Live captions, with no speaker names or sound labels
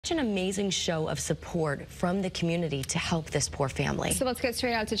Such an amazing show of support from the community to help this poor family. So let's get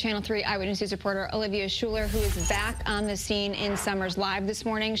straight out to Channel 3 Eyewitness News reporter Olivia Schuler, who is back on the scene in Summers live this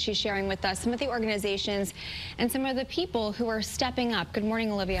morning. She's sharing with us some of the organizations and some of the people who are stepping up. Good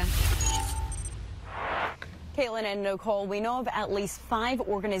morning, Olivia. Caitlin and Nicole, we know of at least 5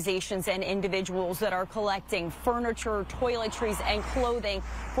 organizations and individuals that are collecting furniture, toiletries, and clothing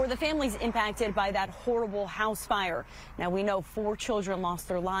for the families impacted by that horrible house fire. Now, we know 4 children lost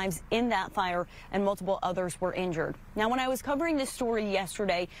their lives in that fire and multiple others were injured. Now, when I was covering this story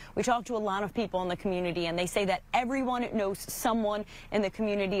yesterday, we talked to a lot of people in the community, and they say that everyone knows someone in the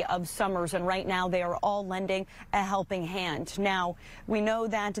community of Summers, and right now they are all lending a helping hand. Now, we know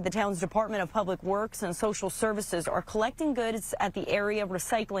that the town's Department of Public Works and Social Services are collecting goods at the area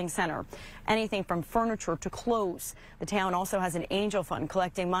recycling center, anything from furniture to clothes. The town also has an angel fund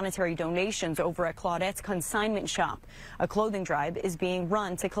collecting monetary donations over at Claudette's consignment shop. A clothing drive is being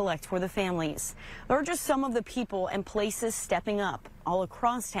run to collect for the families. There are just some of the people and places stepping up. All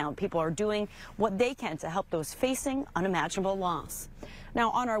across town, people are doing what they can to help those facing unimaginable loss.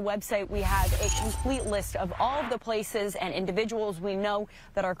 Now, on our website, we have a complete list of all of the places and individuals we know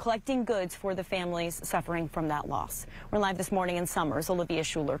that are collecting goods for the families suffering from that loss. We're live this morning in Summers. Olivia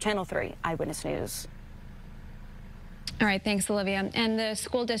Schuler, Channel 3 Eyewitness News. All right, thanks, Olivia. And the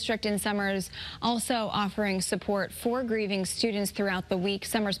school district in Summers also offering support for grieving students throughout the week.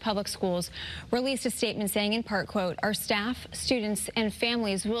 Summers Public Schools released a statement saying, in part, quote, "Our staff, students, and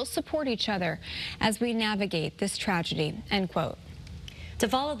families will support each other as we navigate this tragedy," end quote. To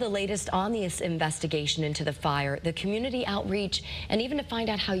follow the latest on this investigation into the fire, the community outreach, and even to find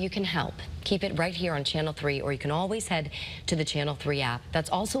out how you can help, keep it right here on Channel 3, or you can always head to the Channel 3 app. That's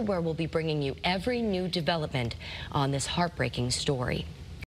also where we'll be bringing you every new development on this heartbreaking story.